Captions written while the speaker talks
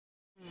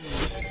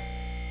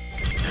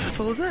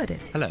Paul Zerdin.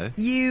 Hello.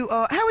 You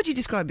are... How would you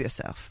describe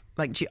yourself?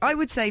 I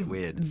would say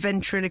Weird.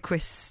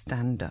 Ventriloquist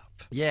stand-up.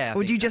 Yeah. Or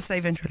would you just say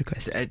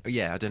ventriloquist?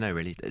 Yeah, I don't know,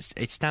 really. It's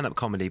stand-up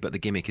comedy, but the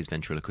gimmick is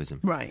ventriloquism.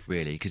 Right.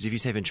 Really, because if you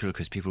say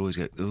ventriloquist, people always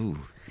go, ooh,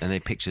 and they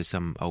picture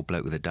some old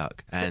bloke with a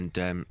duck. And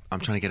I'm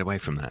trying to get away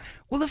from that.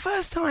 Well, the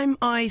first time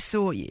I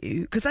saw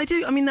you, because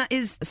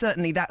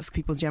that's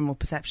people's general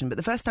perception, but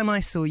the first time I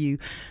saw you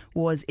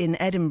was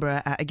in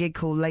Edinburgh at a gig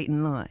called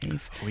Leighton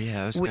Live. Oh,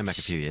 yeah, I was going back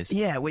a few years.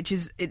 Yeah,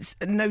 it's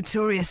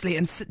notoriously,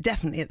 and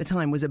definitely at the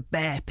time, was a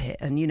bear pit.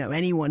 And,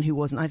 anyone who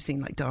wasn't, I've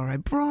seen like Dara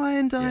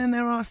O'Brien die on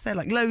their arse there,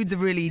 like loads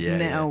of really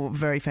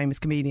very famous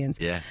comedians.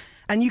 Yeah.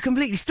 And you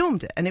completely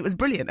stormed it, and it was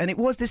brilliant. And it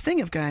was this thing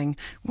of going,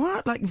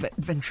 what, like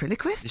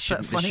ventriloquist,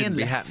 but funny and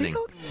left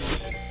field?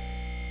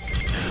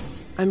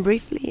 I'm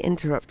briefly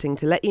interrupting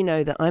to let you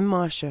know that I'm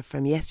Marsha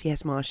from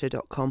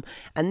yesyesmarsha.com,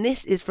 and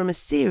this is from a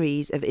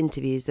series of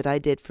interviews that I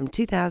did from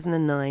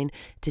 2009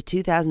 to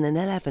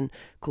 2011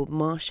 called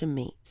Marsha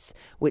Meets,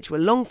 which were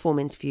long-form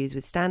interviews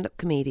with stand-up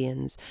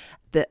comedians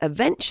that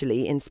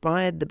eventually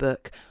inspired the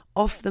book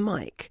Off the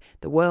Mic,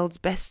 the world's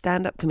best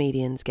stand-up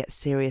comedians get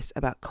serious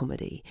about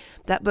comedy.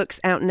 That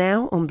book's out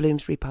now on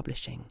Bloomsbury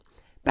Publishing.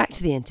 Back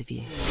to the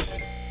interview.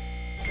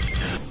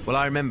 Well,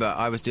 I remember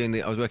I was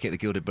working at the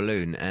Gilded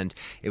Balloon, and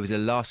it was a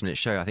last-minute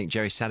show. I think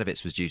Jerry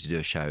Sadowitz was due to do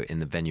a show in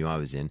the venue I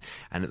was in,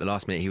 and at the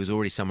last minute he was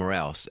already somewhere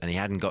else, and he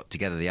hadn't got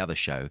together the other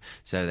show.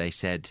 So they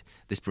said,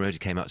 this promoter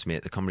came up to me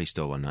at the Comedy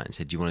Store one night and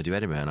said, do you want to do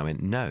Edinburgh? And I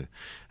went, no.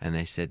 And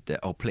they said,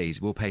 oh, please,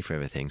 we'll pay for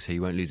everything, so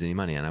you won't lose any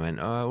money. And I went,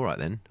 oh, all right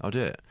then, I'll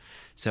do it.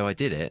 So I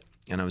did it,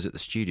 and I was at the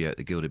studio at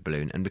the Gilded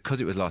Balloon, and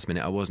because it was last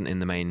minute, I wasn't in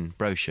the main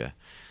brochure.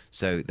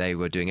 So they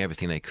were doing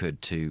everything they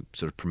could to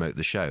sort of promote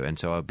the show, and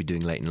so I'd be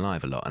doing Leighton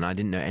Live a lot, and I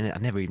didn't know,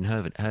 I'd never even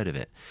heard of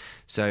it.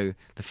 So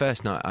the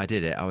first night I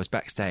did it, I was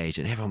backstage,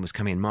 and everyone was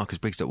coming in. Marcus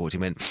Brigstocke walked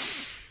in and went,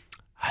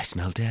 I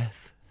smell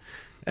death.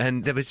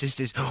 And there was just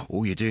this,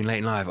 oh, you're doing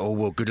Leighton Live, oh,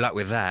 well, good luck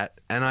with that.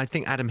 And I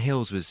think Adam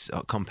Hills was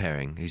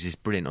comparing, who's this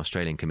brilliant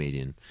Australian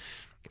comedian.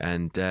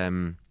 And,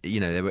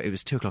 it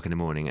was 2 o'clock in the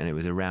morning, and it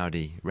was a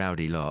rowdy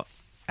lot.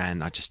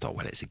 And I just thought,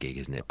 well, it's a gig,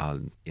 isn't it? I'll,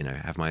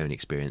 have my own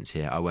experience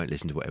here. I won't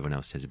listen to what everyone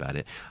else says about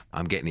it.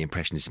 I'm getting the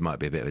impression this might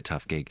be a bit of a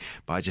tough gig.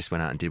 But I just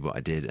went out and did what I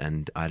did,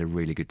 and I had a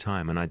really good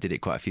time. And I did it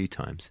quite a few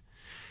times.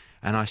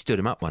 And I stood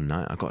him up one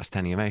night. I got a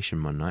standing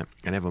ovation one night.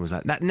 And everyone was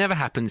like, that never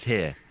happens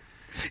here.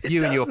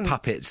 You and your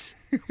puppets.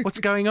 What's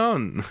going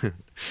on?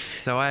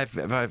 So I have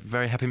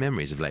very happy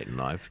memories of Leighton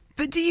Live.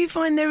 But do you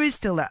find there is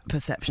still that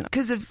perception?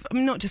 Because of,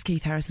 not just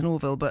Keith Harrison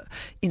Orville, but,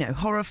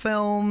 horror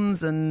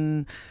films.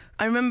 And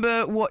I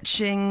remember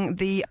watching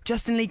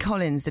Justin Lee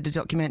Collins did a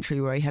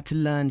documentary where he had to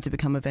learn to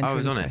become a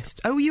ventriloquist. I was on it.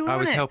 Oh, you were on it?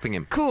 I was helping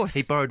him. Of course.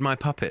 He borrowed my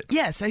puppet.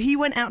 Yeah, so he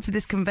went out to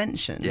this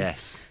convention.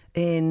 Yes.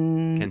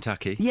 In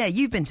Kentucky. Yeah,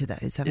 you've been to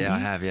those, haven't you? Yeah, I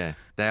have, yeah.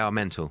 They are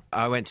mental.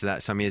 I went to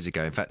that some years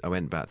ago. In fact, I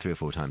went about 3 or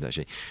 4 times,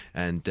 actually.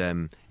 And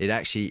it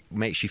actually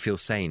makes you feel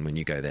sane when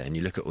you go there and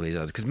you look at all these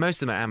others. Because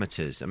most of them are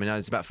amateurs. I mean,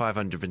 it's about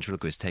 500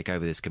 ventriloquists take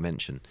over this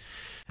convention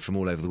from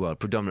all over the world,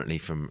 predominantly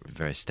from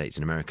various states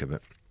in America,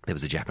 but there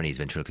was a Japanese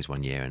ventriloquist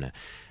one year and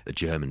a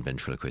German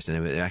ventriloquist,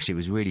 and it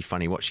was really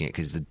funny watching it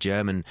because the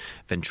German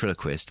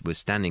ventriloquist was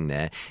standing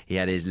there. He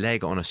had his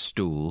leg on a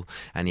stool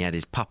and he had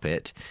his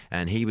puppet,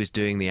 and he was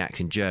doing the act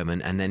in German,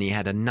 and then he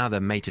had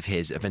another mate of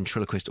his, a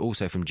ventriloquist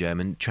also from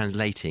German,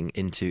 translating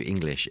into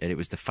English, and it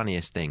was the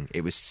funniest thing.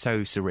 It was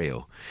so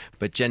surreal.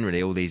 But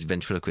generally all these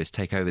ventriloquists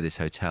take over this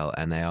hotel,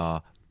 and they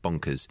are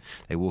bonkers.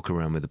 They walk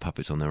around with the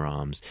puppets on their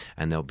arms,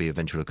 and there'll be a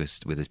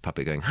ventriloquist with his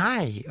puppet going,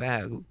 hi,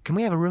 can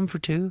we have a room for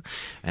 2?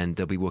 And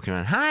they'll be walking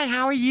around, hi,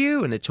 how are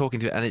you? And they're talking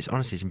through it, and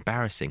it's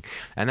embarrassing.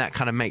 And that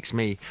kind of makes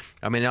me,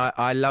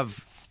 I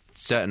love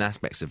certain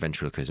aspects of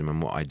ventriloquism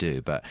and what I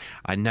do, but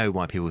I know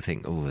why people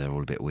think, oh, they're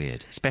all a bit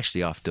weird,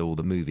 especially after all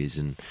the movies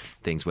and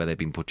things where they've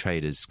been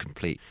portrayed as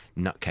complete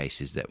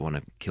nutcases that want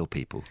to kill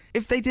people.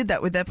 If they did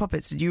that with their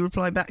puppets, did you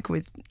reply back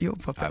with your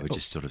puppet? I would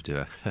just sort of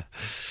do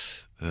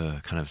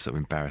a kind of sort of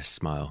embarrassed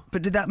smile.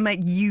 But did that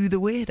make you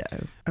the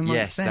weirdo?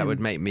 Yes, that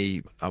would make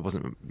me. I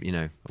wasn't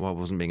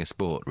being a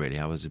sport really.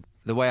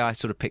 The way I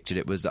sort of pictured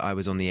it was that I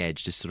was on the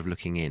edge, just sort of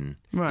looking in.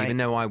 Right. Even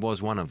though I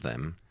was one of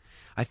them.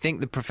 I think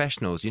the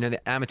professionals, the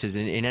amateurs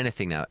in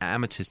anything now,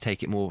 amateurs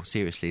take it more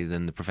seriously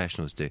than the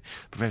professionals do.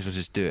 Professionals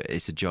just do it.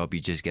 It's a job. You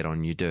just get on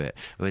and you do it.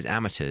 Whereas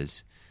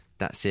amateurs,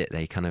 that's it.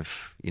 They kind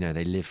of,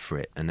 they live for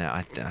it. And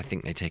I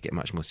think they take it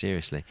much more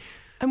seriously.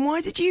 And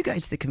why did you go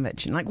to the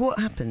convention? Like, what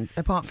happens,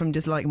 apart from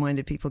just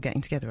like-minded people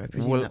getting together? I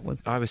presume that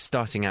was... I was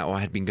starting out, I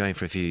had been going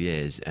for a few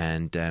years,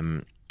 and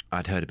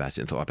I'd heard about it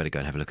and thought, I better go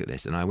and have a look at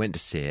this. And I went to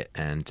see it,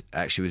 and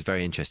actually it was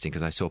very interesting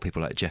because I saw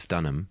people like Jeff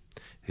Dunham,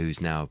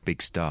 who's now a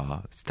big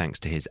star, thanks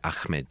to his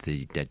Ahmed,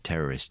 the Dead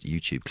Terrorist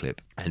YouTube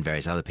clip, and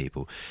various other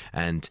people.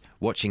 And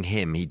watching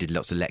him, he did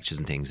lots of lectures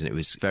and things, and it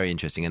was very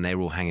interesting, and they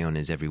were all hanging on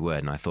his every word,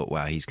 and I thought,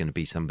 wow, he's going to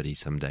be somebody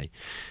someday,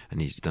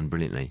 and he's done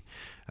brilliantly.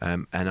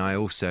 And I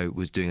also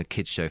was doing a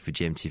kids show for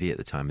GMTV at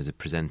the time as a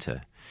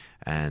presenter,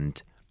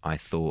 and I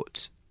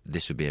thought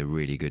this would be a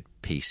really good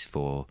piece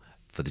for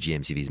the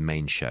GMTV's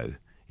main show.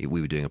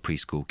 We were doing a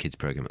preschool kids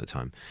program at the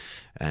time.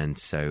 And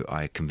so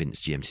I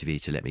convinced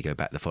GMTV to let me go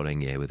back the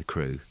following year with a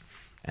crew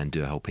and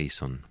do a whole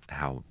piece on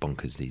how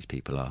bonkers these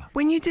people are.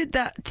 When you did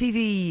that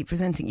TV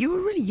presenting, you were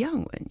really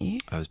young, weren't you?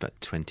 I was about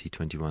 20,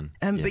 21.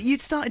 But yes.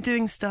 you'd started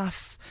doing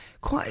stuff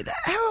quite...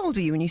 How old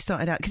were you when you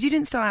started out? Because you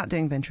didn't start out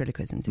doing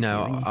ventriloquism, did you?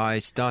 No, I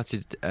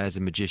started as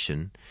a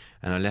magician,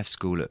 and I left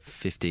school at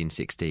 15,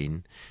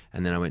 16,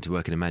 and then I went to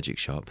work in a magic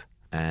shop.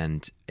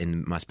 And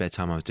in my spare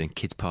time, I was doing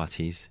kids'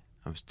 parties.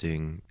 I was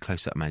doing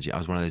close-up magic. I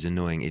was one of those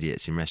annoying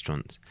idiots in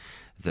restaurants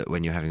that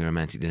when you're having a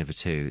romantic dinner for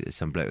two,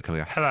 some bloke would come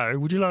and go, "Hello,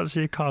 would you like to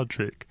see a card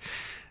trick?"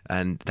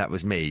 And that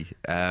was me.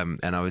 And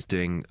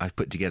I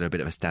put together a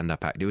bit of a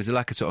stand-up act. It was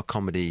like a sort of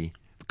comedy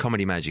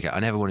magic act. I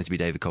never wanted to be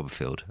David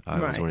Copperfield. I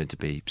always wanted to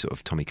be sort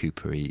of Tommy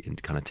Cooper-y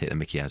and kind of take the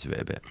mickey out of it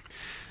a bit.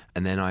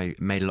 And then I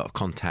made a lot of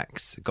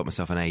contacts, got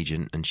myself an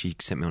agent, and she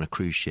sent me on a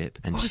cruise ship.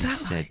 And what she was that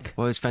said, like?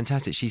 well, it was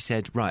fantastic. She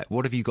said, right,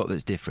 what have you got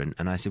that's different?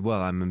 And I said,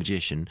 well, I'm a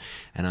magician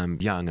and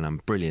I'm young and I'm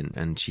brilliant.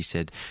 And she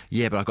said,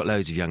 yeah, but I've got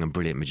loads of young and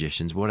brilliant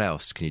magicians. What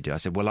else can you do? I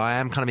said, well, I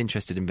am kind of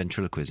interested in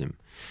ventriloquism.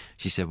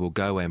 She said, well,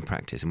 go away and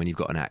practice. And when you've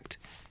got an act,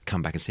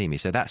 come back and see me.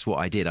 So that's what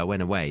I did. I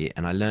went away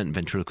and I learned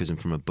ventriloquism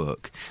from a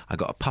book. I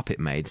got a puppet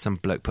made. Some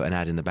bloke put an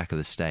ad in the back of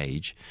the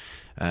stage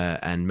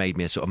and made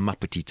me a sort of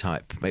Muppety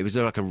type. It was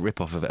like a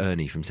rip-off of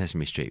Ernie from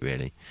Sesame Street,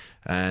 really.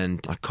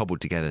 And I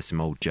cobbled together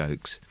some old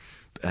jokes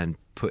and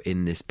put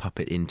in this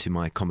puppet into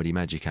my comedy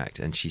magic act.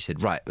 And she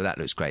said, right, well, that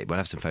looks great. We'll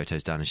have some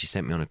photos done. And she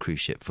sent me on a cruise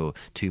ship for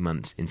 2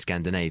 months in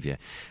Scandinavia.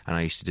 And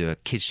I used to do a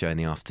kids show in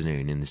the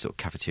afternoon in this sort of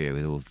cafeteria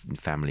with all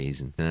families.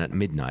 And then at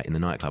midnight in the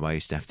nightclub, I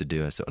used to have to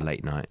do a sort of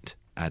late night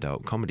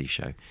adult comedy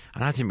show,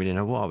 and I didn't really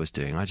know what I was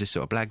doing. I just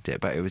sort of blagged it,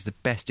 but it was the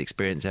best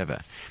experience ever.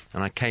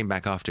 And I came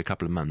back after a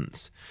couple of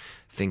months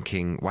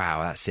thinking,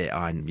 wow, that's it,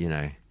 I'm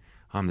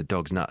the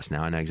dog's nuts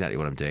now, I know exactly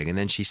what I'm doing. And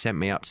then she sent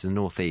me up to the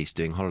northeast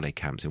doing holiday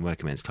camps and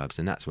working men's clubs,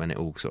 and that's when it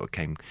all sort of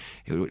came,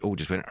 it all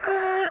just went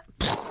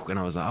and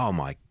I was like, oh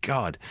my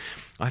God,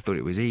 I thought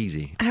it was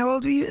easy. How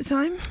old were you at the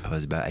time? I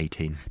was about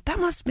 18. That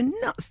must have been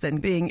nuts then.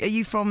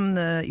 You're from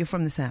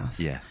the south?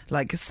 Yeah.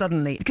 Like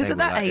suddenly, because They at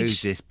that were like, age,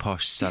 who's this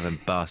posh southern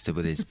bastard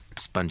with his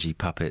spongy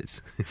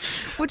puppets?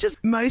 well,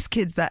 just most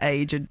kids that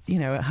age are,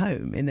 at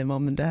home in their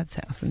mum and dad's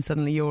house, and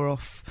suddenly you're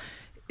off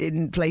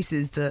in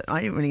places that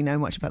I didn't really know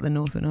much about the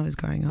north when I was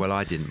growing up. Well,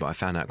 I didn't, but I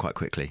found out quite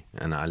quickly,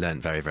 and I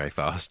learned very, very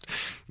fast.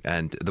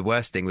 And the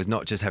worst thing was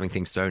not just having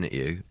things thrown at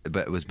you,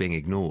 but it was being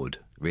ignored,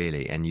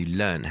 really. And you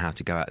learn how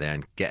to go out there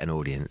and get an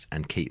audience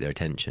and keep their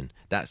attention.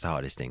 That's the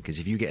hardest thing, because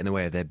if you get in the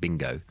way of their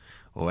bingo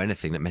or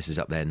anything that messes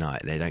up their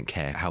night, they don't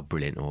care how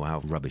brilliant or how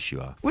rubbish you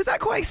are. Was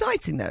that quite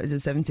exciting, though, as a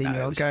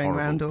 17-year-old going horrible.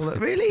 around all that?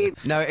 Really?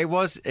 No, it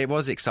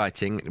was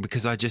exciting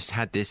because I just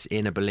had this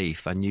inner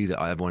belief. I knew that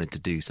I wanted to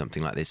do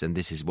something like this, and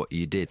this is what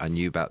you did. I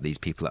knew about these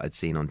people that I'd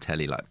seen on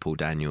telly, like Paul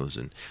Daniels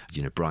and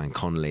Brian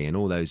Connolly and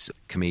all those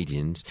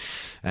comedians,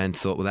 and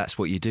thought, well, that's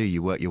what you do.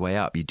 You work your way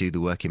up. You do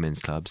the working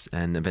men's clubs,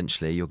 and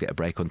eventually you'll get a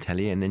break on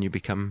telly, and then you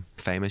become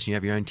famous and you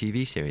have your own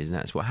TV series, and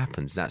that's what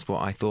happens. That's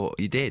what I thought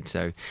you did.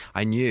 So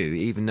I knew,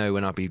 even though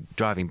when I'd be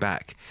driving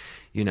back,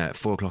 at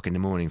 4 o'clock in the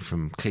morning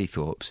from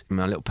Cleethorpes,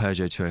 my little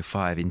Peugeot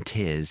 205 in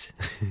tears,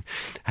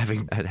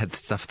 having had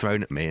stuff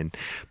thrown at me and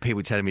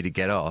people telling me to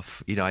get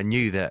off, I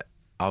knew that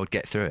I would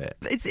get through it.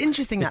 It's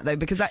interesting that, though,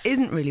 because that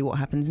isn't really what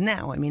happens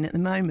now. I mean, at the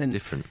moment...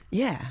 Different.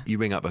 Yeah. You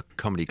ring up a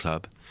comedy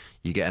club,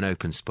 you get an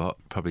open spot,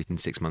 probably in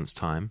 6 months'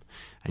 time,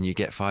 and you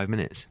get 5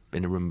 minutes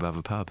in a room above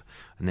a pub.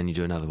 And then you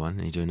do another one,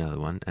 and you do another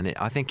one. And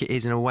I think it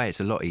is, in a way, it's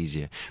a lot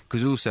easier.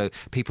 Because also,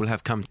 people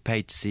have come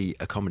paid to see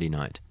a comedy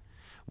night.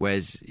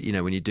 Whereas,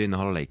 when you're doing the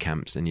holiday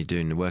camps and you're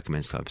doing the working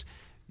men's clubs,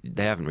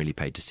 they haven't really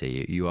paid to see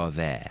you. You are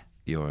there.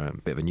 You're a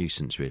bit of a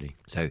nuisance, really.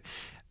 So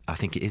I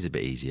think it is a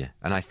bit easier.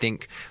 And I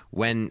think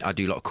when I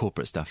do a lot of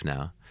corporate stuff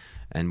now,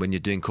 and when you're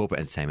doing corporate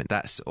entertainment,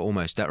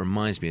 that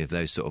reminds me of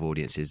those sort of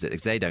audiences that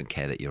they don't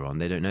care that you're on,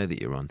 they don't know that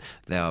you're on.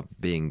 They are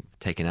being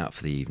taken out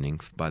for the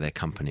evening by their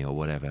company or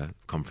whatever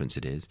conference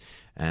it is.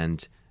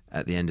 And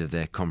at the end of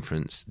their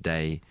conference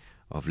day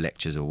of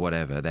lectures or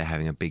whatever, they're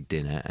having a big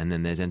dinner, and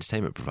then there's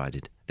entertainment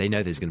provided. They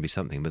know there's going to be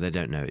something, but they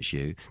don't know it's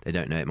you. They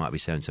don't know it might be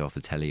so-and-so off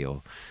the telly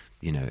or,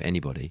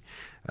 anybody.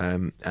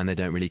 And they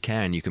don't really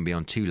care, and you can be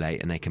on too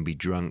late and they can be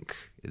drunk.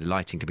 The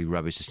lighting could be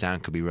rubbish, the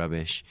sound could be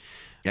rubbish.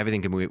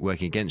 Everything can be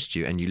working against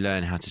you, and you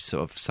learn how to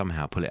sort of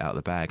somehow pull it out of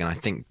the bag. And I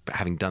think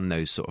having done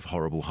those sort of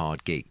horrible,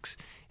 hard gigs,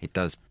 it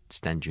does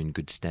stand you in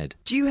good stead.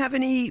 Do you have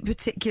any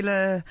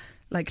particular,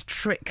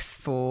 tricks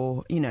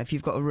for, if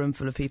you've got a room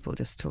full of people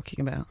just talking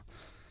about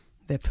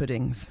their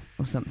puddings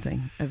or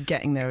something, of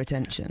getting their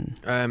attention?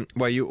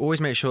 Well, you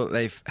always make sure that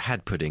they've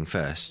had pudding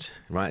first,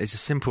 right? It's a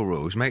simple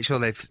rule. Make sure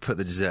they've put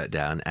the dessert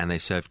down and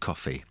they've served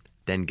coffee.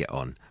 Then get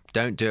on.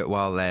 Don't do it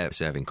while they're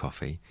serving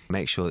coffee.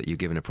 Make sure that you've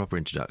given a proper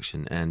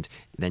introduction, and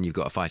then you've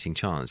got a fighting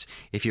chance.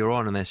 If you're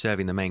on and they're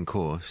serving the main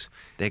course,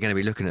 they're going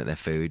to be looking at their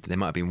food. They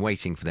might have been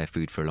waiting for their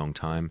food for a long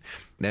time.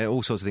 There are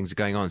all sorts of things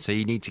going on, so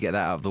you need to get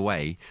that out of the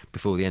way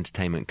before the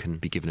entertainment can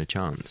be given a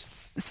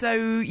chance. So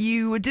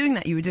you were doing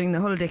that. You were doing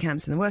the holiday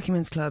camps and the working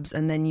men's clubs,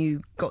 and then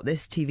you got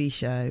this TV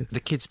show. The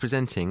kids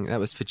presenting, that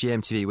was for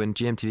GMTV. When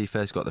GMTV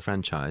first got the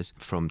franchise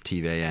from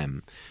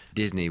TVAM,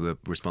 Disney were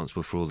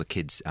responsible for all the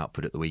kids'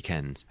 output at the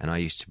weekends. And I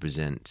used to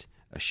present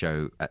a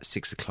show at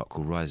 6 o'clock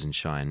called Rise and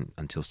Shine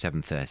until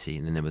 7:30.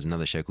 And then there was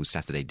another show called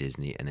Saturday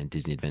Disney, and then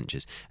Disney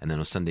Adventures. And then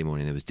on Sunday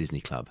morning there was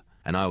Disney Club.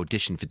 And I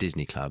auditioned for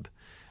Disney Club.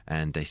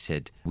 And they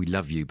said, we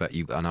love you, but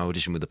you... And I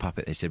auditioned with the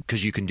puppet. They said,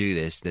 because you can do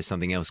this, there's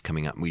something else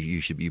coming up.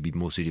 You'd be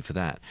more suited for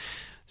that.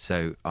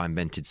 So I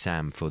invented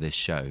Sam for this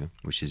show,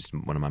 which is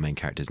one of my main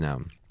characters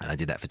now. And I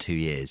did that for 2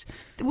 years.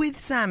 With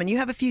Sam, and you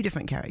have a few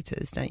different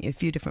characters, don't you? A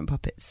few different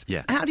puppets.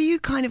 Yeah. How do you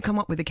kind of come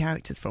up with the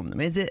characters from them?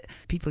 Is it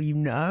people you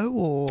know,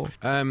 or...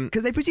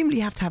 Because they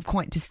presumably have to have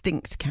quite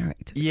distinct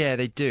characters. Yeah,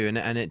 they do.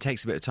 And it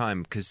takes a bit of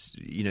time because,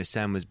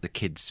 Sam was the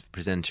kids'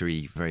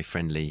 presenter-y, very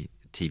friendly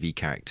TV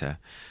character,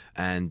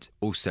 and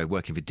also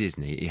working for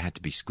Disney, it had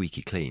to be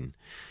squeaky clean.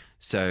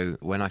 So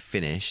when I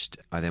finished,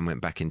 I then went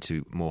back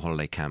into more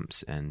holiday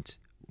camps and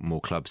more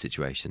club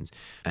situations,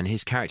 and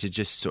his character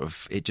just sort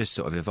of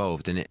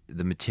evolved, and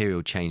the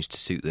material changed to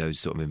suit those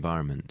sort of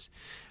environments,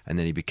 and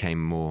then he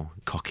became more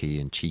cocky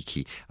and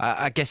cheeky.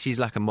 I guess he's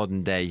like a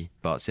modern day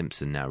Bart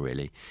Simpson now,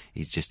 really.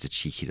 He's just a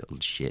cheeky little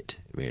shit,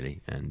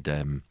 really,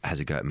 and has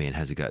a go at me and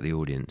has a go at the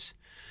audience.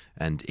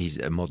 And he's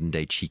a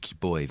modern-day cheeky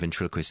boy.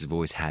 Ventriloquists have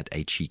always had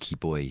a cheeky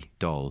boy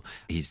doll.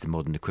 He's the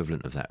modern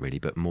equivalent of that, really,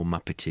 but more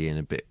Muppety and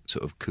a bit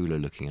sort of cooler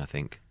looking, I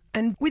think.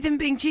 And with him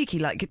being cheeky,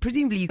 like,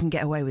 presumably you can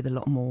get away with a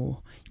lot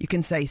more. You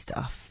can say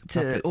stuff to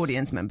Puppets,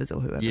 audience members or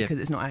whoever, because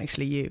it's not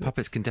actually you.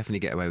 Puppets can definitely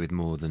get away with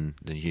more than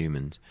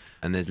humans.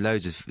 And there's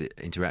loads of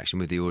interaction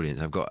with the audience.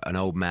 I've got an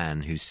old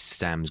man who's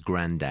Sam's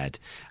granddad,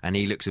 and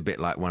he looks a bit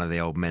like one of the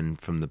old men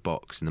from the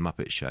box in the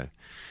Muppet Show.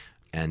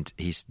 And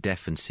he's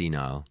deaf and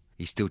senile.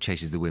 He still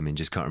chases the women,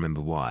 just can't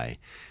remember why.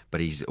 But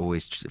he's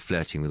always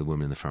flirting with a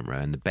woman in the front row.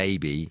 And the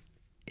baby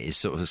is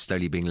sort of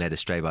slowly being led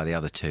astray by the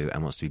other two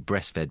and wants to be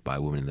breastfed by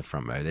a woman in the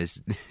front row.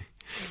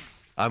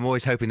 I'm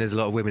always hoping there's a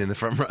lot of women in the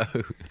front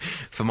row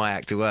for my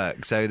act to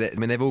work. So,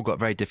 they've all got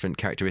very different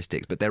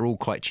characteristics, but they're all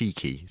quite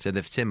cheeky. So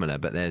they're similar,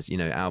 but there's,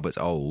 Albert's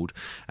old,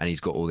 and he's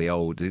got all the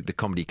old... The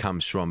comedy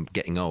comes from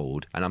getting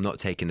old, and I'm not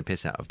taking the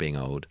piss out of being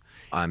old.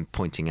 I'm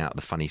pointing out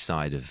the funny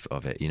side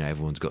of it.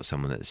 Everyone's got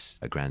someone that's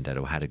a granddad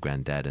or had a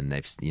granddad, and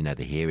they've,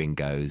 the hearing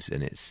goes,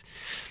 and it's...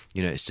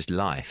 it's just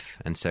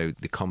life. And so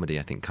the comedy,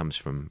 I think, comes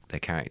from their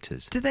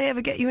characters. Do they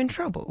ever get you in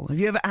trouble? Have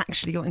you ever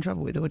actually got in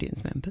trouble with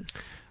audience members?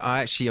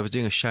 I was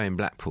doing a show in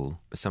Blackpool,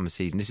 a summer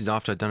season. This is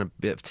after I'd done a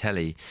bit of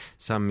telly.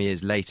 Some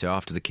years later,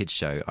 after the kids'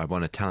 show, I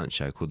won a talent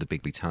show called The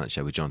Big Big Talent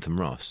Show with Jonathan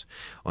Ross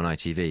on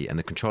ITV. And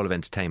the control of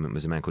entertainment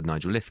was a man called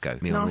Nigel Lithgow.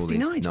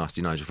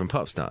 Nasty Nigel from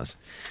Popstars.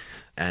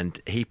 And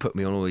he put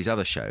me on all these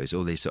other shows,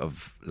 all these sort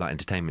of like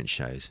entertainment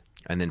shows.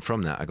 And then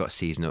from that, I got a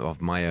season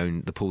of my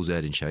own, The Paul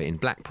Zerdin Show in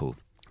Blackpool.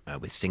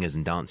 With singers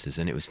and dancers,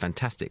 and it was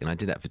fantastic, and I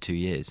did that for 2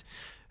 years.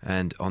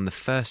 And on the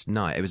first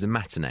night, it was a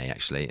matinee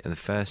actually, and the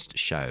first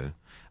show,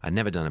 I'd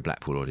never done a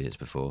Blackpool audience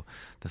before.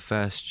 The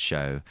first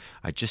show,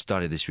 I just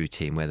started this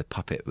routine where the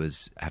puppet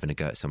was having a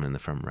go at someone in the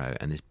front row,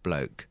 and this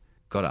bloke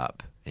got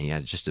up, and he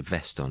had just a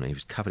vest on, and he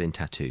was covered in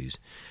tattoos,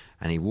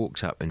 and he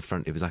walked up in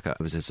front. It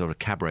was a sort of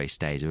cabaret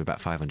stage. There were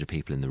about 500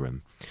 people in the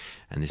room,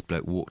 and this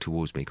bloke walked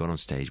towards me, got on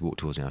stage, walked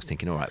towards me. I was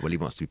thinking, all right, well, he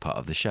wants to be part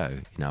of the show,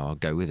 I'll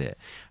go with it.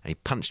 And he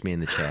punched me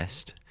in the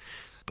chest.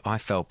 I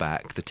fell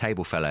back, the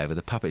table fell over,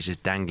 the puppet's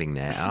just dangling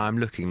there, and I'm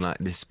looking like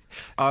this.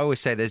 I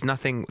always say there's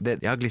nothing, the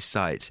ugliest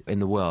sight in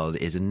the world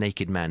is a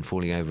naked man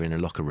falling over in a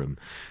locker room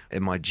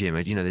in my gym.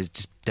 There's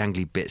just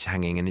dangly bits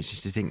hanging, and it's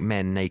just to think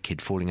men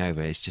naked falling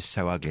over, it's just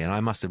so ugly. And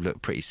I must have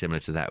looked pretty similar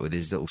to that, with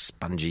this little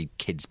spongy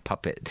kid's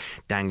puppet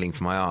dangling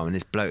from my arm, and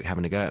this bloke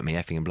having a go at me,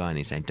 effing and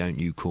blinding, saying, don't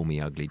you call me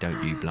ugly,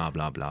 don't you, blah,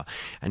 blah, blah.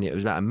 And it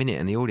was about a minute,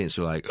 and the audience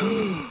were like...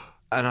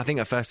 And I think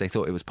at first they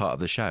thought it was part of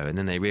the show, and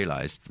then they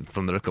realised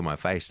from the look on my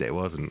face that it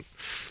wasn't.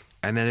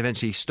 And then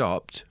eventually he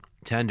stopped,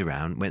 turned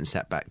around, went and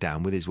sat back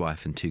down with his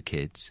wife and 2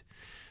 kids.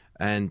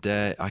 And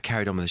I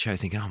carried on with the show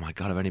thinking, oh my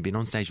God, I've only been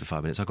on stage for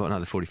 5 minutes. I've got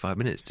another 45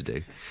 minutes to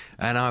do.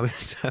 And I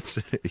was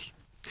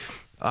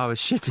I was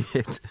shitting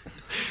it.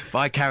 But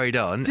I carried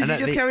on. Did you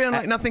just carry on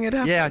like nothing had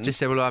happened? Yeah, I just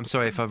said, well, I'm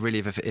sorry if I've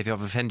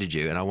offended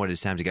you. And I wanted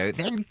Sam to go,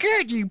 then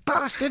good, you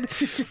bastard.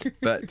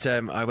 But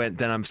I went,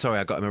 then I'm sorry,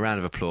 I got him a round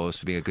of applause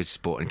for being a good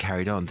sport and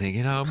carried on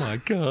thinking, oh my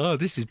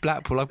God, this is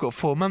Blackpool. I've got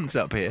 4 months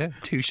up here,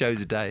 2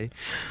 shows a day.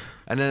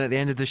 And then at the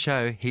end of the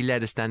show, he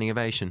led a standing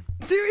ovation.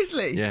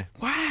 Seriously? Yeah.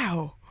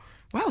 Wow.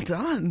 Well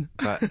done.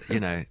 But,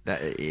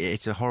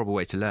 it's a horrible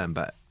way to learn,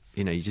 but,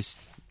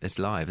 it's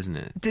live, isn't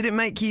it? Did it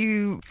make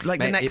you, the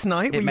next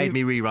night? It made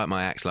me rewrite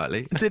my act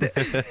slightly. Did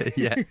it?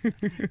 Yeah.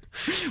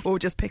 Or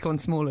just pick on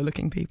smaller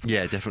looking people?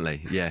 Yeah,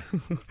 definitely, yeah. Do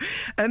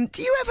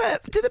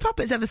the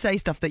puppets ever say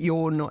stuff that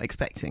you're not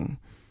expecting?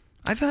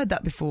 I've heard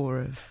that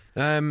before of...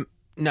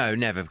 No,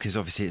 never, because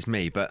obviously it's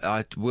me. But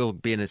I will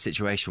be in a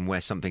situation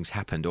where something's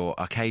happened, or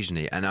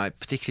occasionally, and I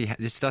particularly,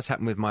 this does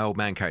happen with my old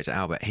man character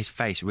Albert. His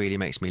face really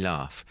makes me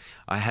laugh.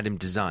 I had him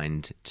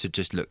designed to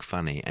just look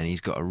funny, and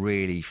he's got a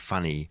really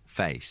funny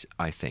face,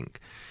 I think.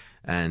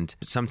 And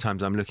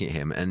sometimes I'm looking at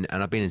him, and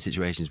I've been in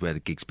situations where the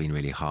gig's been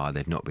really hard,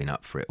 they've not been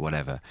up for it,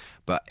 whatever.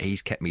 But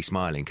he's kept me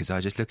smiling because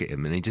I just look at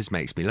him and he just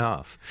makes me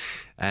laugh.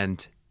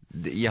 And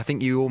I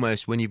think you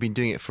almost, when you've been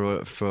doing it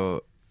for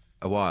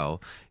a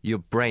while, your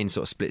brain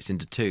sort of splits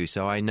into two.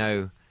 So I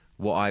know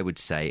what I would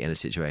say in a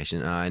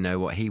situation, and I know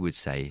what he would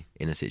say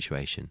in a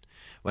situation.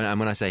 When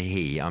I say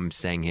he, I'm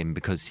saying him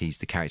because he's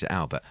the character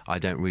Albert. I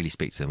don't really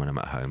speak to them when I'm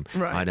at home.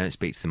 Right. I don't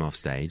speak to them off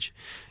stage.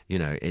 You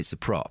know, it's a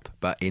prop.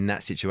 But in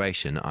that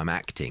situation, I'm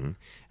acting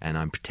and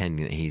I'm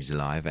pretending that he's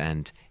alive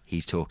and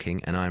he's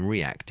talking and I'm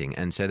reacting.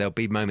 And so there'll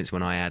be moments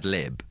when I ad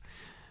lib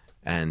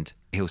and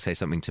he'll say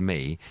something to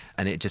me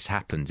and it just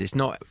happens. It's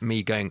not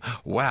me going,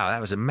 wow,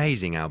 that was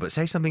amazing, Albert,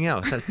 say something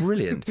else, that's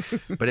brilliant.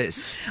 But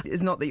it's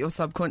not that you're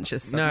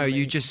subconscious suddenly. No,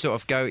 you just sort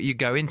of go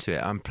into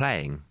it. I'm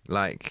playing.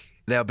 Like,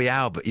 there'll be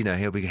Albert, you know,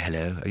 he'll be,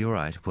 hello, are you all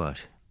right?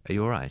 What? Are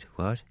you all right?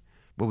 What?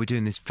 Well, we're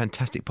doing this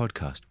fantastic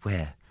podcast.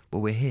 Where?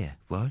 Well, we're here.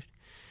 What?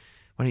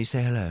 Why don't you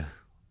say hello?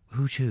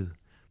 Who to?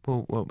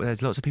 Well,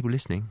 there's lots of people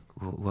listening.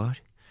 What?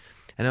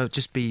 And it'll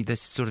just be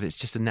this sort of, it's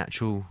just a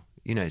natural,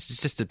 you know, it's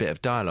just a bit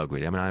of dialogue,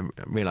 really. I mean,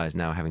 I realise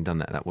now, having done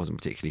that wasn't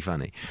particularly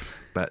funny.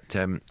 But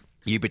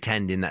you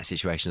pretend in that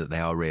situation that they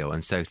are real.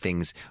 And so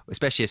things,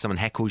 especially if someone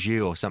heckles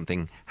you or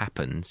something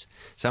happens,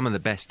 some of the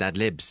best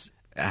ad-libs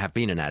have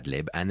been an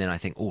ad-lib, and then I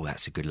think, oh,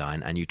 that's a good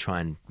line, and you try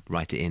and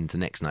write it in the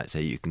next night so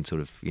you can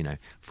sort of, you know,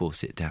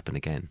 force it to happen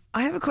again.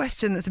 I have a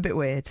question that's a bit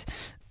weird.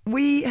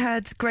 We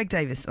had Greg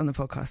Davis on the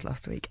podcast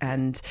last week,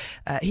 and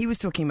he was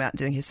talking about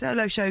doing his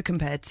solo show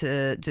compared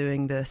to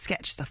doing the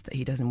sketch stuff that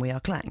he does in We Are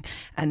Clang,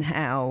 and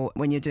how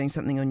when you're doing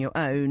something on your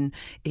own,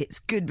 it's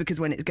good because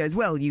when it goes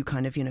well, you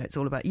kind of, you know, it's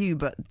all about you,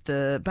 but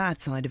the bad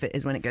side of it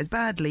is when it goes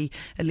badly,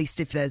 at least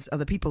if there's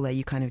other people there,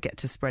 you kind of get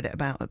to spread it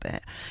about a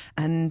bit.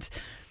 And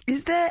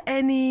is there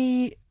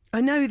any...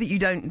 I know that you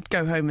don't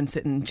go home and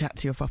sit and chat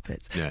to your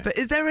puppets, but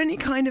is there any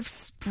kind of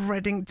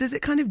spreading... Does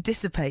it kind of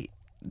dissipate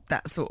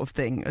that sort of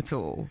thing at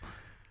all?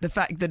 The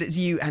fact that it's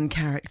you and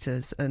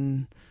characters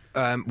and...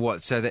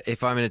 What? So that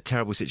if I'm in a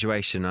terrible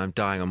situation, I'm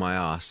dying on my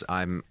arse,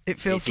 it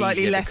feels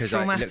slightly less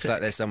traumatic. It looks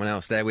like there's someone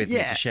else there with me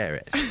to share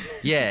it.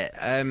 Yeah,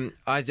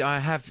 I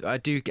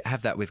do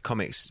have that with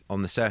comics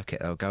on the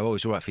circuit. They'll go, "Oh,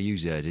 it's all right for you,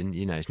 Zerdin.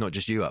 You know, it's not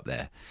just you up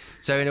there."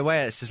 So in a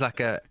way, it's just like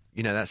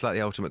that's like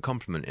the ultimate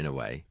compliment in a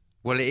way.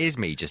 Well, it is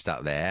me just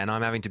up there, and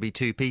I'm having to be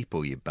two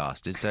people, you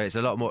bastard. So it's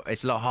a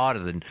lot harder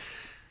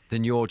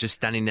than you're just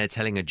standing there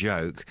telling a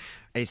joke.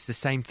 It's the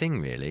same thing,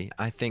 really.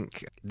 I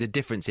think the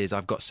difference is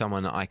I've got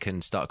someone that I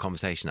can start a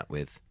conversation up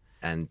with,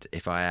 and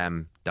if I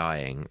am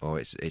dying or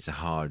it's a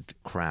hard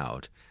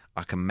crowd,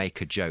 I can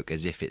make a joke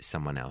as if it's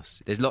someone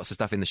else. There's lots of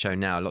stuff in the show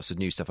now, lots of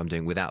new stuff I'm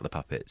doing without the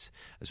puppets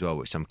as well,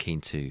 which I'm keen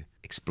to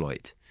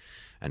exploit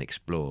and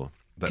explore.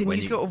 But can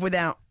you sort of,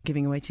 without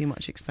giving away too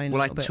much, explain a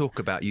little bit? Well, I talk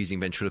about using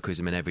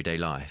ventriloquism in everyday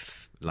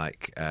life,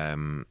 like a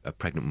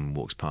pregnant woman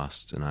walks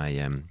past and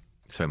I...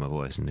 throw my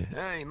voice and do,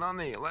 hey,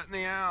 mummy, let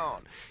me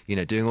out. You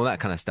know, doing all that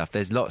kind of stuff.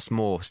 There's lots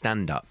more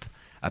stand-up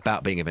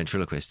about being a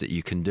ventriloquist that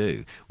you can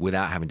do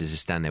without having to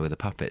just stand there with a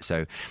puppet.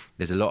 So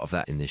there's a lot of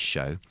that in this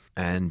show.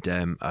 And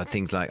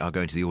things like I'll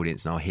go into the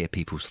audience and I'll hear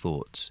people's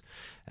thoughts,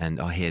 and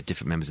I'll hear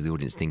different members of the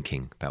audience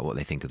thinking about what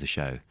they think of the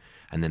show.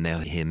 And then they'll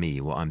hear me,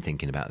 what I'm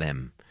thinking about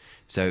them.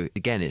 So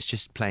again, it's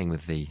just playing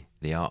with the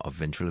art of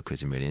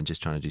ventriloquism, really, and just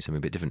trying to do something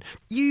a bit different.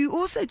 You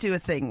also do a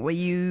thing where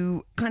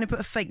you kind of put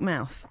a fake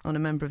mouth on a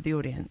member of the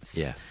audience.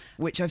 Yeah.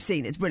 Which I've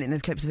seen. It's brilliant.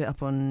 There's clips of it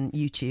up on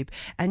YouTube.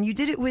 And you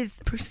did it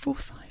with Bruce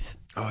Forsyth.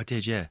 Oh, I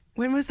did, yeah.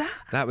 When was that?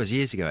 That was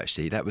years ago,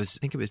 actually. I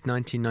think it was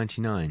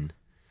 1999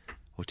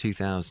 or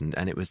 2000,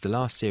 and it was the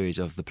last series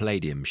of the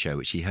Palladium show,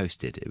 which he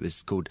hosted. It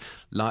was called...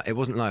 It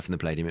wasn't live from the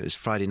Palladium, it was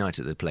Friday night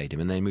at the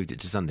Palladium, and they moved it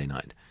to Sunday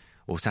night.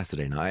 Or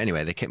Saturday night.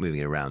 Anyway, they kept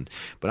moving it around.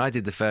 But I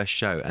did the first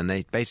show, and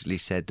they basically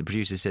said, the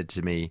producer said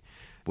to me,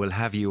 we'll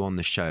have you on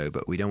the show,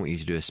 but we don't want you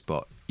to do a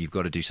spot. You've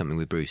got to do something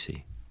with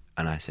Brucey.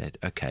 And I said,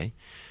 okay,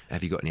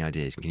 have you got any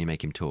ideas? Can you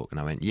make him talk? And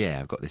I went,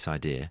 yeah, I've got this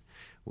idea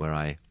where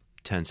I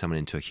turn someone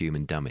into a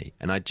human dummy.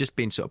 And I'd just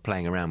been sort of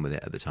playing around with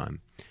it at the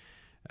time.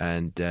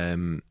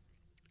 And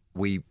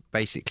we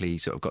basically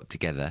sort of got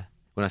together.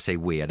 When I say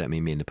we, I don't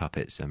mean me and the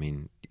puppets. I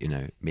mean, you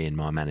know, me and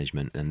my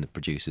management and the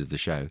producers of the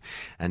show,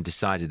 and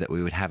decided that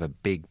we would have a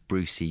big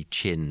Brucey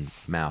chin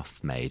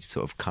mouth made,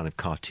 sort of kind of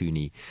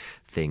cartoony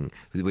thing,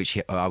 which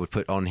I would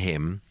put on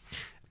him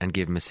and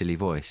give him a silly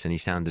voice. And he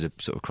sounded a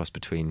sort of cross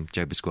between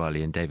Joe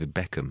Pasquale and David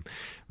Beckham,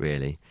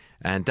 really.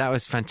 And that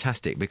was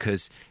fantastic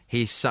because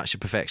he's such a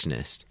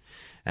perfectionist.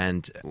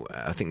 And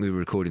I think we were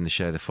recording the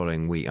show the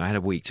following week. I had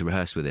a week to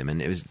rehearse with him,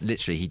 and it was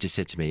literally, he just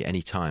said to me,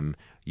 any time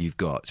you've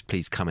got,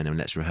 please come in and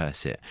let's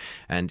rehearse it.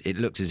 And it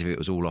looked as if it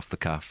was all off the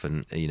cuff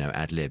and, you know,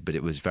 ad lib, but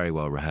it was very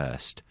well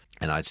rehearsed.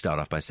 And I'd start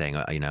off by saying,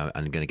 I'm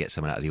going to get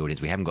someone out of the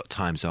audience. We haven't got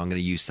time, so I'm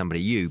going to use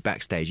somebody. You,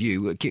 backstage,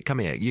 you, come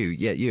here.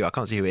 You, I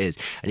can't see who it is.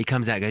 And he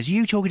comes out and goes,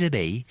 you talking to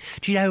me?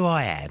 Do you know who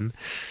I am?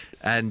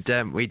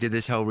 And we did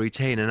this whole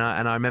routine. And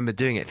I remember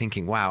doing it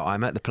thinking, wow,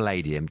 I'm at the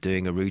Palladium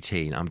doing a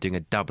routine. I'm doing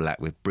a double act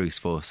with Bruce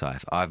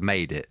Forsyth. I've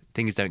made it.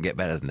 Things don't get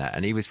better than that.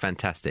 And he was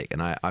fantastic.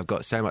 And I've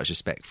got so much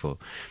respect for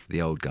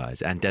the old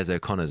guys. And Des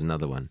O'Connor's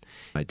another one.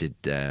 I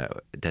did Des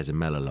and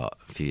Mel a lot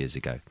a few years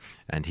ago.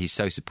 And he's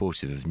so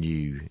supportive of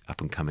new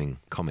up-and-coming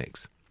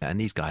comics. And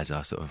these guys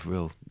are sort of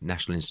real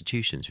national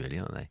institutions, really,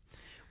 aren't they?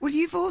 Well,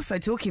 you've also,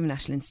 talking of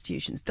national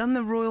institutions, done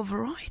the Royal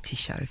Variety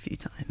Show a few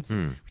times,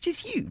 which is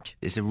huge.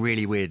 It's a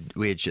really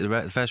weird show.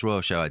 The first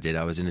Royal show I did,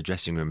 I was in a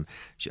dressing room.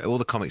 All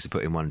the comics are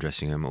put in one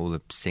dressing room, all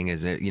the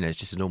singers, it's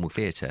just a normal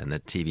theatre, and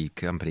the TV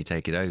company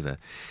take it over.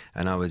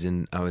 And I was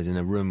in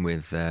a room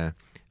with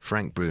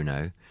Frank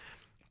Bruno,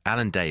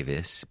 Alan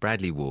Davis,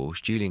 Bradley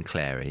Walsh, Julian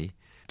Clary,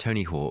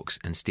 Tony Hawks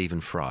and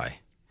Stephen Fry.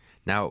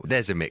 Now,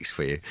 there's a mix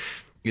for you.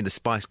 The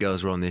Spice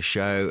Girls were on this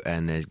show,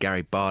 and there's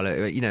Gary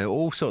Barlow,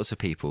 all sorts of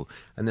people.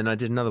 And then I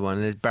did another one,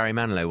 and there's Barry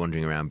Manilow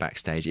wandering around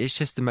backstage. It's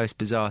just the most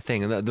bizarre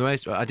thing. And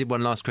I did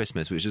one last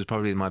Christmas, which was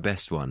probably my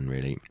best one,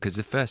 really, because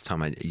the first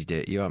time you do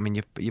it,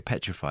 you're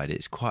petrified.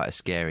 It's quite a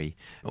scary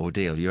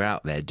ordeal. You're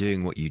out there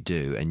doing what you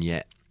do, and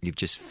yet you've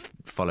just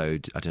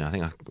followed. I don't know. I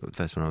think the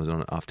first one I was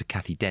on after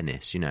Kathy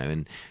Dennis,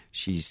 and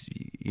she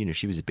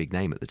was a big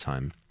name at the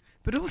time.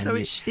 But also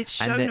it's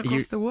shown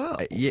across the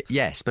world.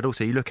 Yes, but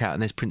also you look out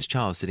and there's Prince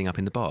Charles sitting up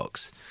in the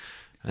box.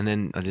 And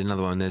then I did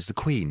another one, there's the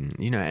Queen,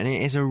 and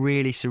it is a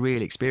really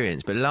surreal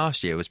experience. But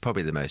last year was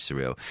probably the most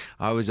surreal.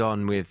 I was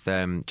on with,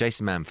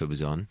 Jason Manford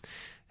was on,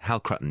 Hal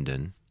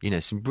Cruttenden,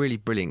 some really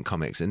brilliant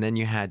comics. And then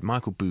you had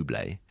Michael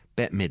Bublé,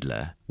 Bette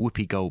Midler,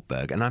 Whoopi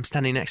Goldberg, and I'm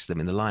standing next to them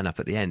in the lineup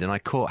at the end, and I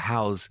caught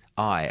Hal's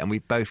eye, and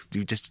we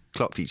just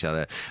clocked each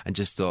other and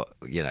just thought,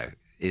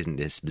 isn't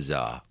this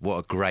bizarre? What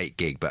a great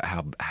gig, but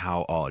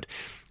how odd.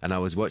 And I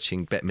was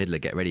watching Bette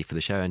Midler get ready for the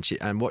show,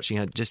 and watching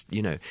her just,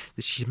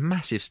 she's a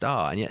massive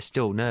star and yet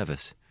still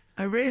nervous.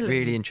 Oh, really?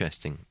 Really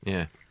interesting,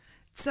 yeah.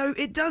 So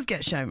it does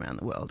get shown around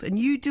the world, and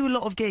you do a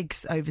lot of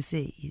gigs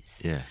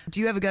overseas. Yeah. Do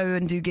you ever go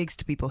and do gigs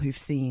to people who've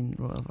seen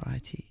Royal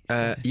Variety?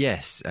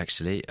 Yes,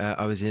 actually.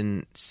 I was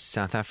in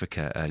South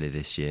Africa earlier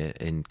this year,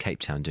 in Cape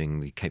Town,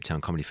 doing the Cape Town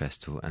Comedy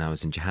Festival, and I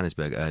was in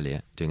Johannesburg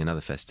earlier, doing another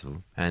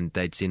festival, and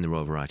they'd seen the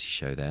Royal Variety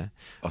Show there.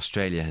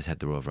 Australia has had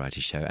the Royal Variety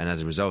Show, and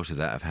as a result of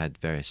that, I've had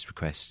various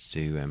requests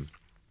to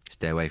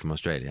stay away from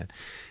Australia.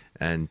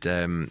 And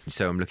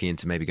so I'm looking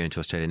into maybe going to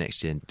Australia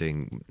next year and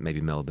doing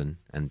maybe Melbourne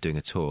and doing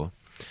a tour.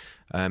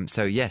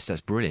 So yes, that's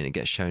brilliant. It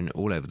gets shown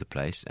all over the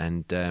place,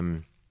 and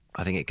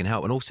I think it can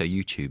help. And also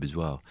YouTube as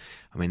well.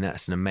 I mean,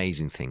 that's an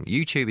amazing thing.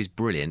 YouTube is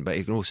brilliant, but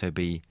it can also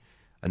be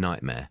a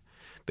nightmare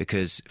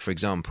because, for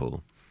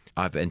example,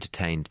 I've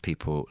entertained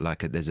people like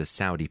there's a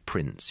Saudi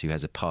prince who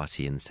has a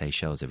party in the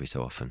Seychelles every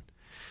so often,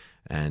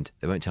 and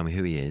they won't tell me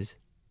who he is.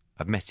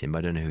 I've met him, but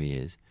I don't know who he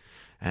is.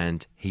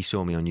 And he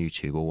saw me on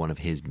YouTube, or one of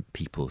his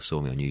people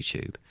saw me on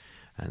YouTube.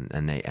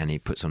 And he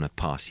puts on a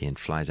party and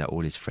flies out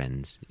all his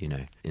friends,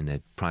 in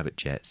their private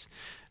jets,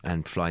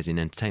 and flies in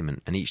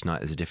entertainment. And each night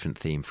there's a different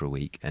theme for a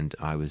week. And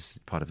I was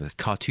part of a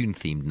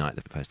cartoon-themed night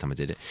the first time I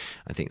did it.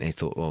 I think they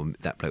thought, well,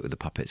 that bloke with the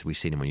puppets, we've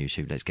seen him on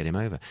YouTube, let's get him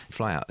over.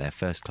 Fly out there,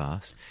 first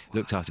class,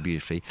 looked after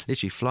beautifully,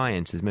 literally fly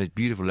into the most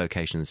beautiful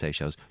location in the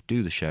Seychelles,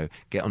 do the show,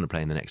 get on the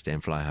plane the next day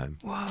and fly home.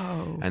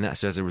 Whoa. And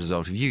that's as a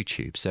result of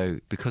YouTube. So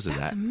because of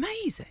that's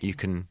amazing. You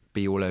can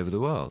be all over the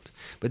world.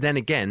 But then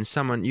again,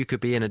 you could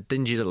be in a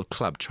dingy little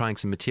club trying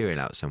some material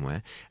out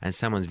somewhere, and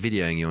someone's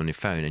videoing you on your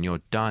phone and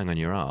you're dying on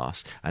your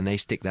arse, and they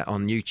stick that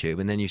on YouTube,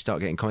 and then you start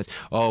getting comments,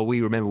 oh,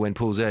 we remember when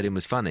Paul Zerdin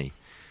was funny.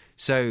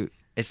 So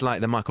it's like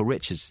the Michael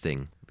Richards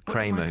thing,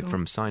 Kramer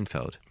from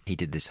Seinfeld. He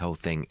did this whole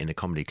thing in a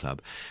comedy club,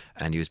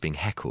 and he was being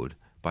heckled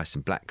by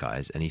some black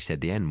guys, and he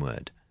said the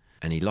N-word,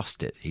 and he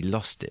lost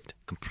it,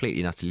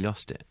 completely and utterly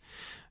lost it.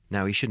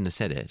 Now, he shouldn't have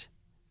said it,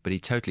 but he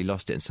totally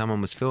lost it, and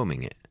someone was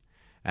filming it.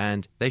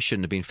 And they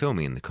shouldn't have been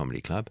filming in the comedy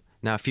club.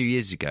 Now, a few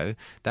years ago,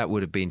 that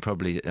would have been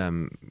probably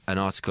an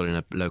article in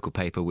a local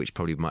paper, which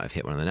probably might have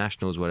hit one of the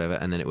nationals, whatever,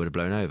 and then it would have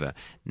blown over.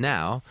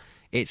 Now,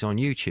 it's on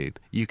YouTube.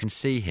 You can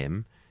see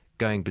him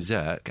going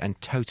berserk and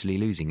totally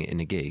losing it in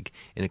a gig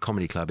in a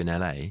comedy club in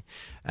LA,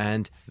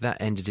 and that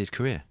ended his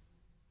career.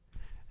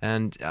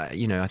 And,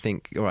 I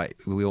think, all right,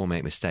 we all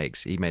make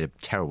mistakes. He made a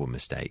terrible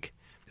mistake.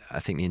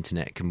 I think the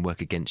internet can work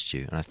against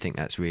you, and I think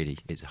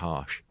it's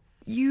harsh.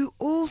 You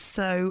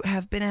also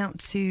have been out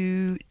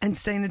to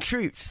entertain the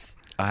troops.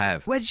 I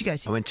have. Where did you go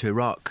to? I went to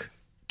Iraq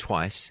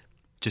twice,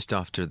 just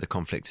after the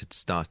conflict had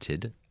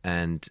started,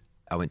 and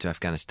I went to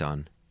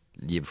Afghanistan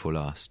the year before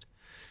last.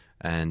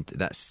 And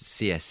that's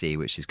CSE,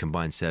 which is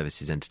Combined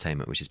Services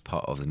Entertainment, which is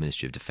part of the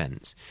Ministry of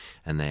Defence.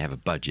 And they have a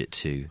budget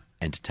to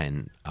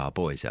entertain our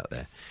boys out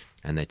there.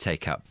 And they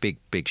take out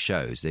big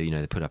shows. They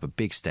put up a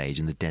big stage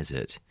in the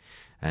desert.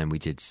 And we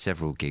did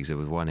several gigs. There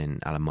was one in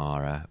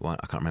Al-Amara, I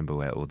can't remember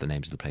where all the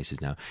names of the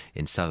places now,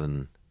 in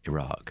southern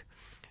Iraq.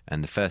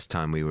 And the first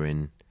time we were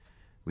in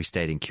we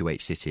stayed in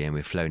Kuwait City, and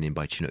we're flown in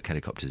by Chinook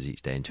helicopters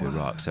each day into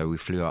Iraq. So we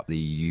flew up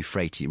the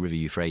River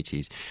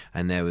Euphrates,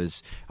 and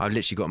I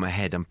literally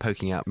got I'm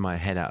poking out my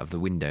head out of the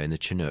window in the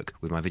Chinook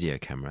with my video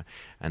camera,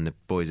 and the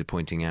boys are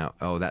pointing out,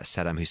 oh, that's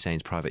Saddam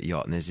Hussein's private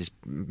yacht, and there's this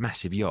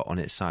massive yacht on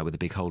its side with a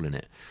big hole in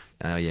it.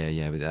 Oh,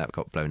 yeah, that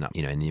got blown up,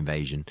 in the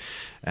invasion.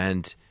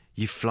 And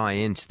you fly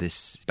into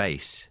this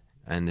base,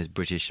 and there's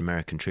British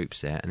American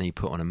troops there, and then you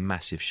put on a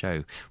massive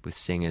show with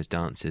singers,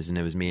 dancers, and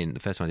the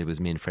first one I did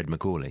was me and Fred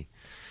McCauley.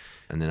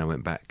 And then I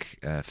went back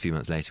a few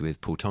months later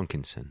with Paul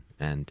Tonkinson.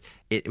 And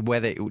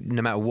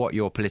no matter what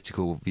your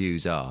political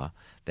views are,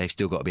 they've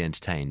still got to be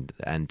entertained.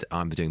 And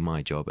I'm doing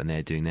my job and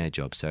they're doing their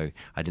job. So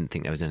I didn't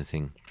think there was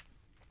anything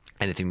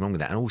wrong with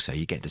that. And also,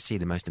 you get to see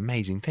the most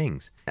amazing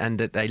things. And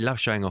they love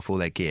showing off all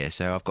their gear.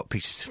 So I've got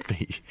pictures of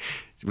me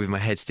with my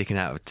head sticking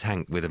out of a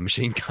tank with a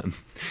machine gun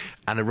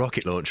and a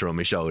rocket launcher on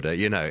my shoulder,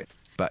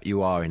 But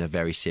you are in a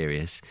very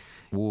serious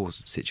war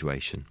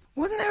situation.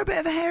 Wasn't there a bit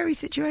of a hairy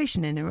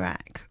situation in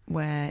Iraq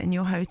where, in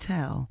your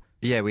hotel?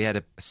 Yeah, we had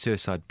a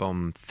suicide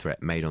bomb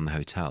threat made on the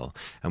hotel,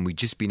 and we'd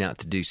just been out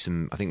to do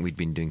we'd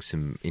been doing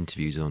some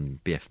interviews on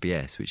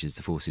BFBS, which is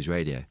the Forces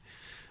Radio.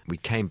 We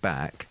came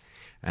back,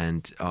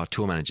 and our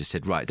tour manager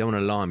said, right, don't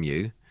want to alarm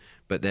you,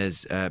 but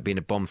there's been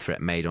a bomb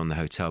threat made on the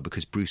hotel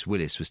because Bruce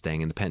Willis was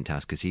staying in the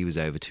penthouse because he was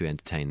over to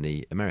entertain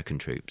the American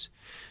troops.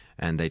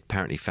 And they'd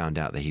apparently found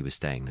out that he was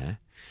staying there,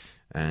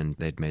 and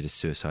they'd made a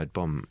suicide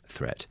bomb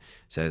threat.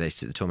 So the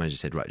tour manager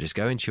said, right, just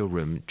go into your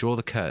room, draw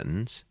the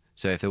curtains,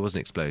 so if there was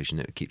an explosion,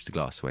 it keeps the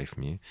glass away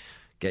from you.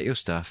 Get your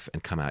stuff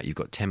and come out. You've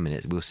got 10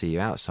 minutes. We'll see you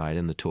outside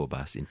in the tour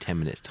bus in 10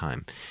 minutes'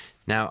 time.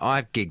 Now,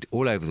 I've gigged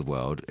all over the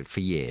world for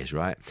years,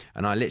 right?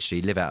 And I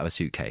literally live out of a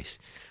suitcase.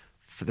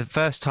 For the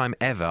first time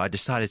ever, I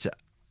decided to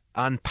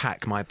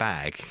unpack my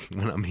bag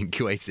when I'm in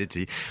Kuwait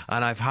City,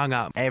 and I've hung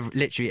up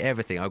literally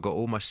everything. I've got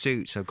all my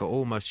suits, I've got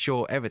all my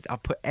shorts, everything. I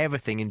put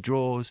everything in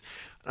drawers,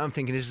 and I'm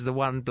thinking this is the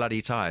one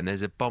bloody time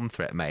there's a bomb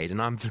threat made,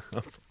 and I'm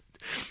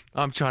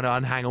trying to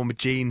unhang all my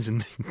jeans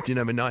and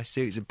my nice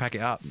suits and pack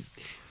it up,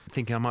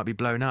 thinking I might be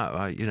blown up.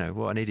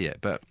 What an idiot.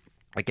 But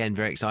again,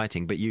 very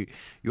exciting. But you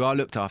are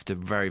looked after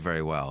very,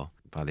 very well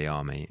by the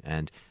army,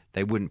 and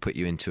they wouldn't put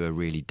you into a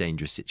really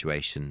dangerous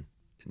situation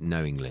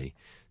knowingly.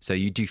 So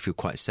you do feel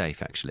quite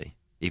safe, actually,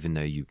 even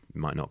though you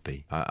might not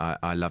be.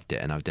 I loved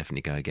it, and I'll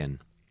definitely go again.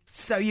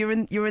 So you're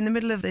in the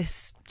middle of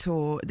this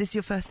tour. This is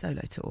your first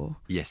solo tour?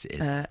 Yes, it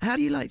is. How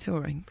do you like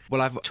touring?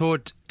 Well, I've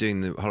toured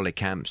doing the holiday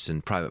camps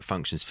and private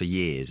functions for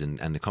years, and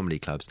the comedy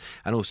clubs,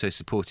 and also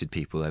supported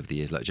people over the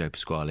years like Joe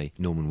Pasquale,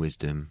 Norman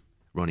Wisdom,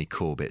 Ronnie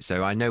Corbett.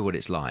 So I know what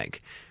it's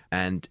like.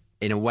 And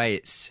in a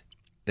way,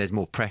 there's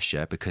more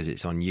pressure because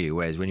it's on you,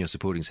 whereas when you're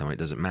supporting someone, it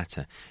doesn't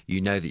matter.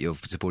 You know that you're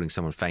supporting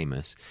someone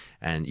famous,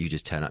 and you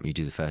just turn up and you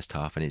do the first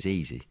half, and it's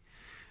easy.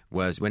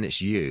 Whereas when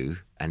it's you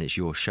and it's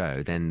your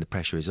show, then the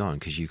pressure is on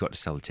because you've got to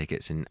sell the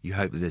tickets and you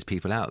hope that there's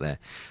people out there.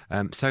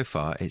 So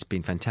far, it's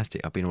been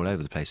fantastic. I've been all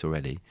over the place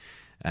already,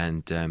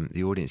 and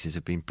the audiences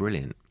have been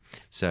brilliant.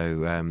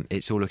 So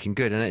it's all looking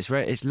good, and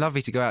it's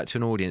lovely to go out to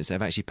an audience that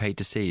have actually paid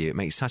to see you. It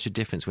makes such a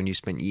difference when you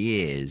spent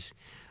years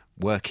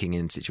working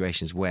in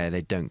situations where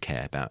they don't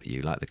care about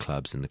you, like the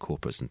clubs and the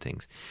corporates and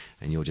things,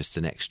 and you're just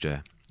an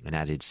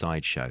added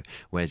sideshow,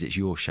 whereas it's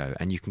your show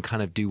and you can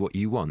kind of do what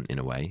you want in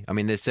a way. I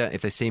mean, if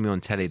they see me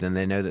on telly, then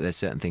they know that there's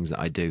certain things that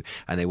I do,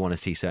 and they want to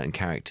see certain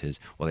characters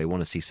or they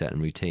want to see certain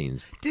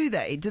routines. Do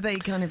they? Do they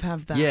kind of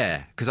have that?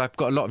 Yeah, because I've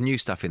got a lot of new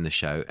stuff in the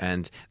show,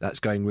 and that's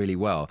going really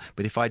well.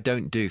 But if I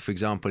don't do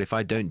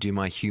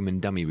my human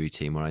dummy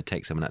routine where I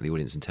take someone out of the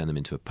audience and turn them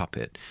into a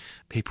puppet,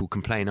 people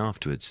complain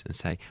afterwards and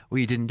say, well,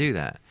 you didn't do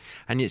that.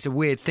 And it's a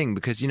weird thing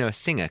because, a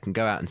singer can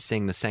go out and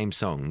sing the same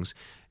songs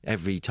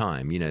every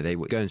time. They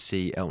go and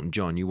see Elton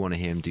John, you want to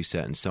hear him do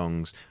certain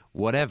songs,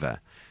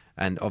 whatever.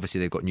 And obviously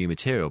they've got new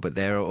material, but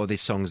there are all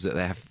these songs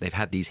that they've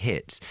had these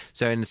hits.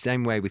 So in the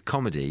same way with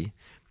comedy,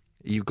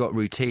 you've got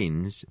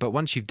routines, but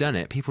once you've done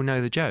it, people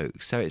know the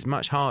jokes, so it's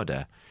much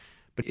harder.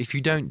 But if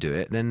you don't do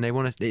it, then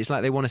it's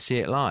like they want to see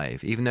it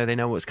live, even though they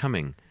know what's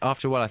coming.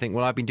 After a while, I think,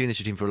 well, I've been doing this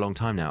routine for a long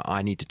time now.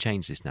 I need to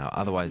change this now.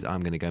 Otherwise,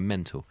 I'm going to go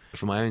mental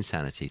for my own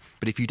sanity.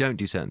 But if you don't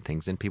do certain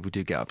things, then people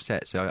do get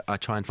upset. So I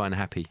try and find a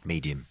happy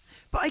medium.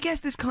 But I guess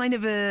there's kind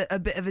of a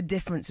bit of a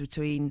difference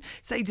between,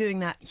 say, doing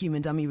that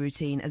human dummy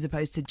routine as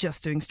opposed to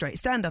just doing straight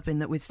stand-up, in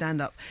that with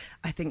stand-up,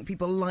 I think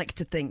people like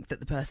to think that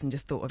the person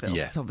just thought of it off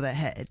the top of their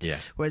head. Yeah.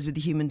 Whereas with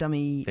the human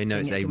dummy... They know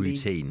it's a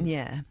routine.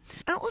 Yeah.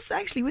 And also,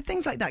 actually, with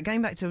things like that,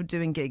 going back to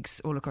doing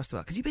gigs all across the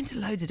world, because you've been to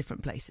loads of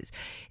different places,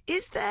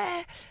 is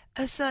there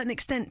a certain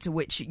extent to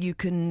which you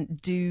can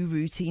do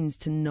routines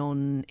to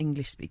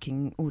non-English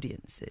speaking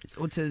audiences,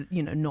 or to,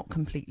 not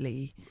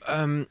completely...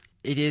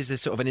 It is a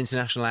sort of an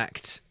international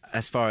act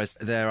as far as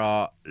there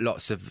are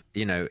lots of,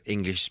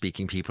 English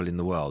speaking people in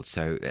the world.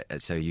 So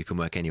you can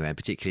work anywhere.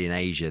 Particularly in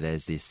Asia,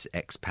 there's this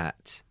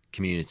expat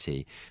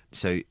community.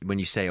 So when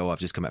you say, I've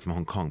just come back from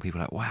Hong Kong, people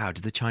are like, wow,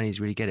 did the Chinese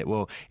really get it?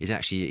 Well, it's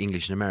actually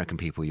English and American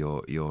people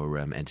you're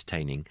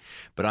entertaining.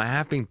 But I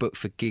have been booked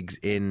for gigs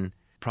in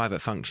private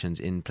functions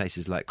in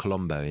places like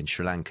Colombo in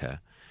Sri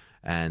Lanka,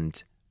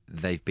 and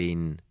they've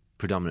been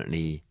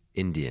predominantly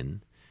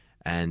Indian,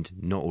 and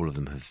not all of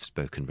them have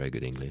spoken very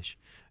good English.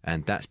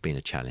 And that's been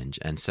a challenge.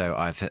 And so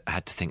I've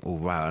had to think, oh,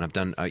 wow. And I've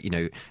done,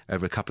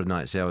 over a couple of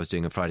nights, say I was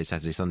doing a Friday,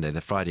 Saturday, Sunday.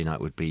 The Friday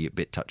night would be a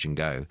bit touch and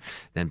go.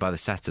 Then by the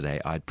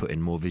Saturday, I'd put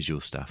in more visual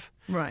stuff.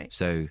 Right.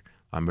 So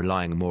I'm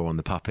relying more on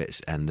the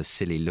puppets and the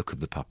silly look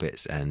of the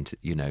puppets and,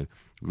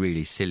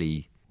 really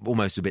silly,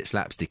 almost a bit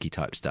slapsticky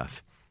type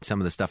stuff. Some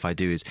of the stuff I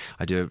do is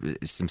I do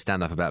some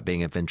stand-up about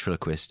being a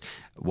ventriloquist,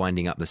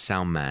 winding up the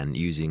sound man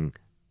using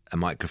a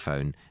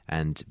microphone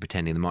and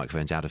pretending the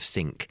microphone's out of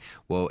sync.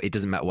 Well, it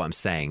doesn't matter what I'm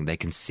saying. They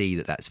can see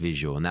that that's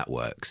visual and that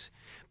works.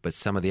 But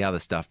some of the other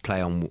stuff, play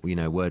on,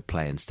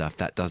 wordplay and stuff,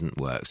 that doesn't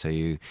work. So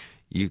you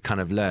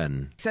kind of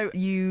learn. So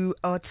you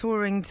are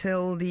touring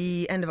till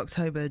the end of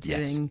October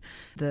doing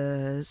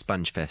the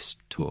Spongefest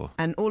tour.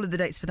 And all of the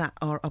dates for that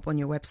are up on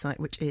your website,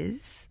 which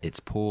is?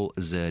 It's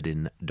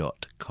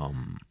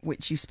paulzerdin.com.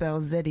 Which you spell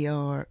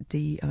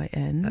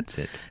Zerdin. That's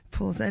it.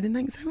 Paul Zerdin,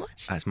 thanks so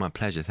much. That's my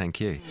pleasure, thank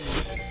you.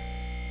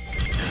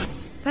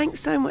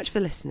 Thanks so much for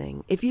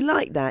listening. If you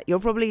like that,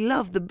 you'll probably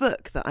love the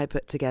book that I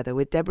put together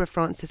with Deborah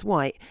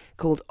Frances-White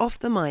called Off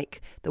the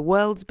Mic, The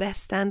World's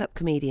Best Stand-Up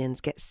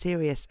Comedians Get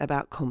Serious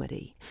About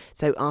Comedy.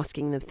 So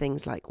asking them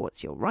things like,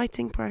 what's your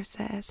writing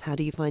process? How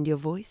do you find your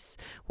voice?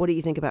 What do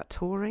you think about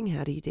touring?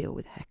 How do you deal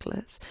with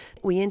hecklers?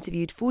 We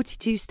interviewed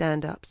 42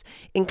 stand-ups,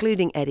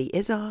 including Eddie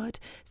Izzard,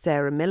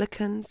 Sarah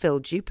Millican, Phil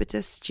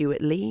Jupiter,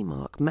 Stuart Lee,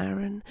 Mark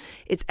Maron.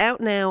 It's out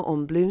now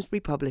on Bloomsbury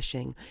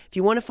Publishing. If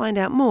you want to find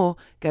out more,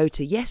 go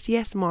to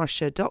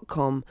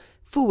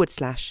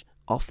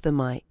yesyesmarsha.com/off the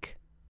mic.